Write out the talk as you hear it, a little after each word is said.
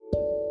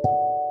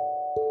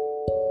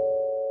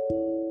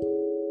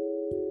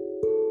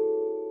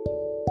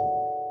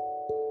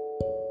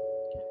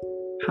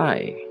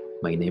Hi,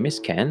 my name is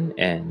Ken,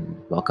 and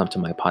welcome to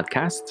my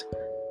podcast,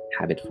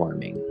 Habit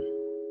Forming.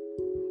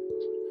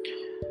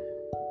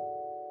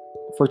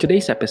 For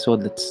today's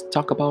episode, let's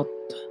talk about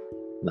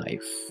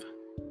life.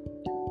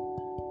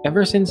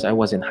 Ever since I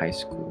was in high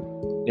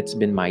school, it's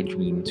been my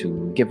dream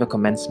to give a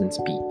commencement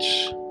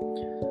speech.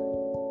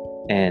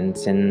 And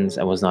since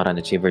I was not an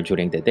achiever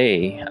during the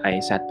day,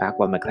 I sat back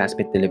while my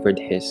classmate delivered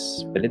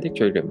his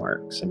valedictory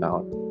remarks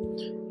about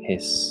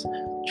his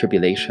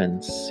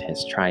tribulations,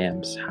 his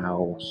triumphs,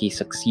 how he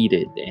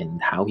succeeded, and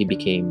how he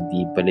became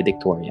the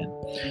valedictorian.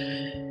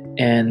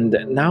 And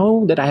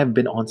now that I have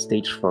been on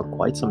stage for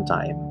quite some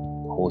time,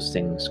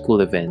 hosting school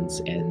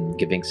events and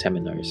giving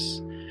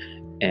seminars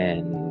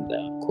and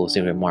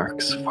closing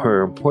remarks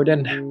for more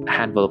than a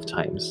handful of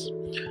times,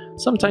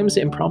 sometimes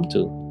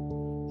impromptu,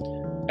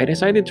 I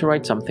decided to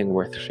write something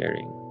worth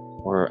sharing,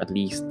 or at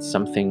least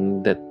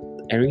something that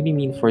I really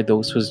mean for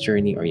those whose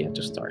journey are yet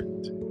to start.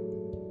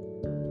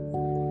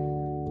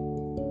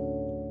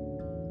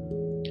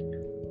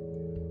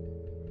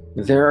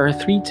 There are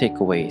three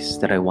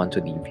takeaways that I want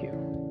to leave you.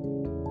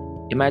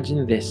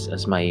 Imagine this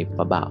as my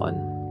pabaon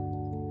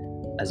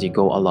as you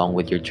go along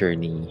with your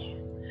journey,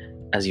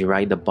 as you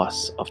ride the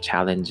bus of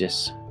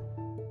challenges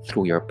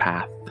through your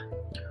path,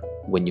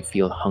 when you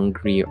feel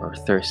hungry or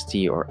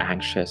thirsty or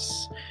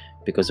anxious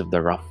because of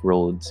the rough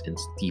roads and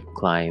steep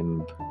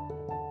climb.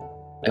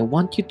 I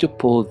want you to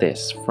pull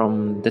this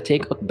from the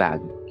takeout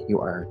bag you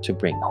are to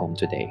bring home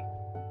today.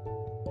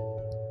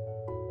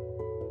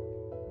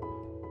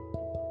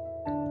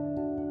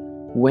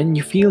 When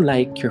you feel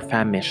like you're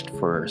famished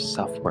for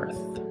self-worth,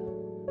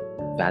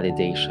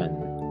 validation,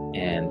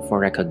 and for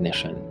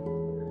recognition,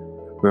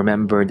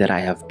 remember that I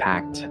have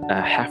packed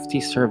a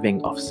hefty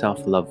serving of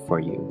self-love for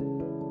you.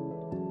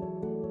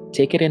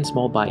 Take it in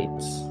small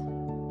bites.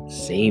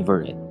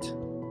 Savor it.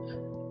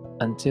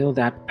 Until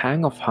that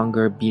pang of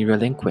hunger be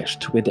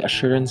relinquished with the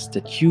assurance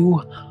that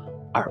you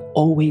are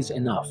always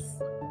enough.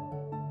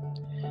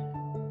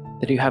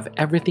 That you have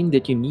everything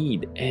that you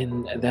need,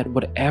 and that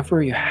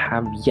whatever you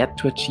have yet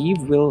to achieve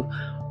will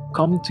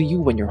come to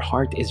you when your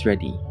heart is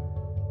ready.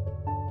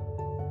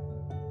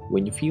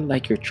 When you feel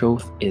like your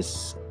throat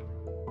is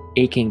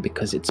aching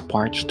because it's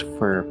parched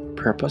for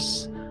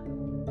purpose,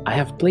 I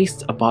have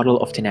placed a bottle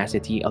of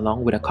tenacity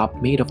along with a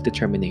cup made of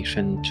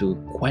determination to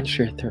quench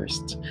your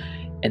thirst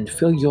and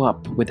fill you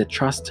up with the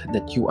trust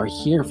that you are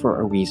here for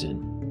a reason,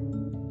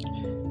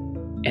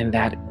 and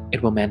that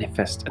it will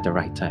manifest at the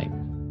right time.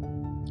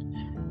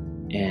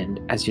 And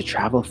as you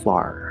travel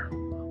far,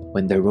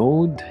 when the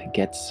road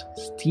gets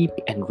steep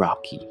and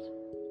rocky,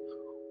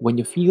 when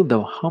you feel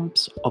the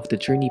humps of the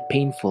journey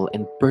painful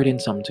and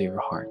burdensome to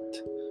your heart,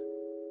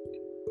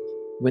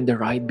 when the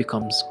ride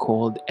becomes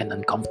cold and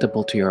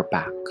uncomfortable to your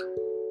back,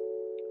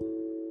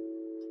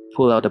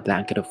 pull out a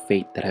blanket of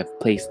faith that I have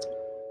placed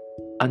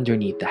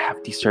underneath the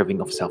hefty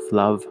serving of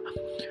self-love,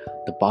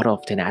 the bottle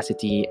of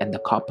tenacity, and the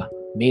cup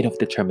made of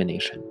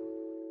determination.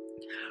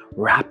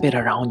 Wrap it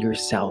around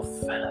yourself,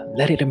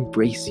 let it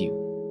embrace you,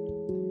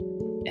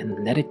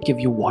 and let it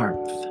give you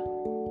warmth.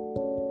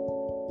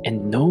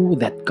 And know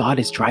that God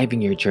is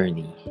driving your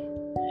journey,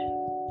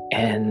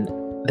 and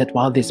that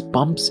while these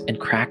bumps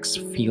and cracks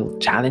feel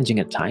challenging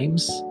at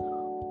times,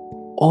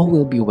 all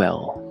will be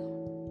well,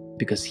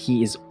 because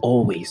He is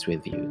always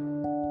with you.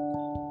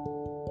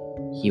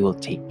 He will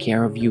take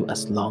care of you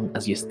as long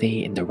as you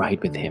stay in the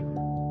ride with Him.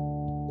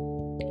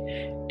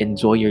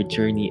 Enjoy your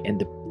journey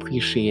and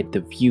appreciate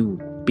the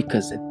view,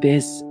 because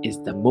this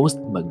is the most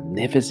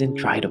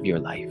magnificent ride of your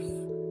life.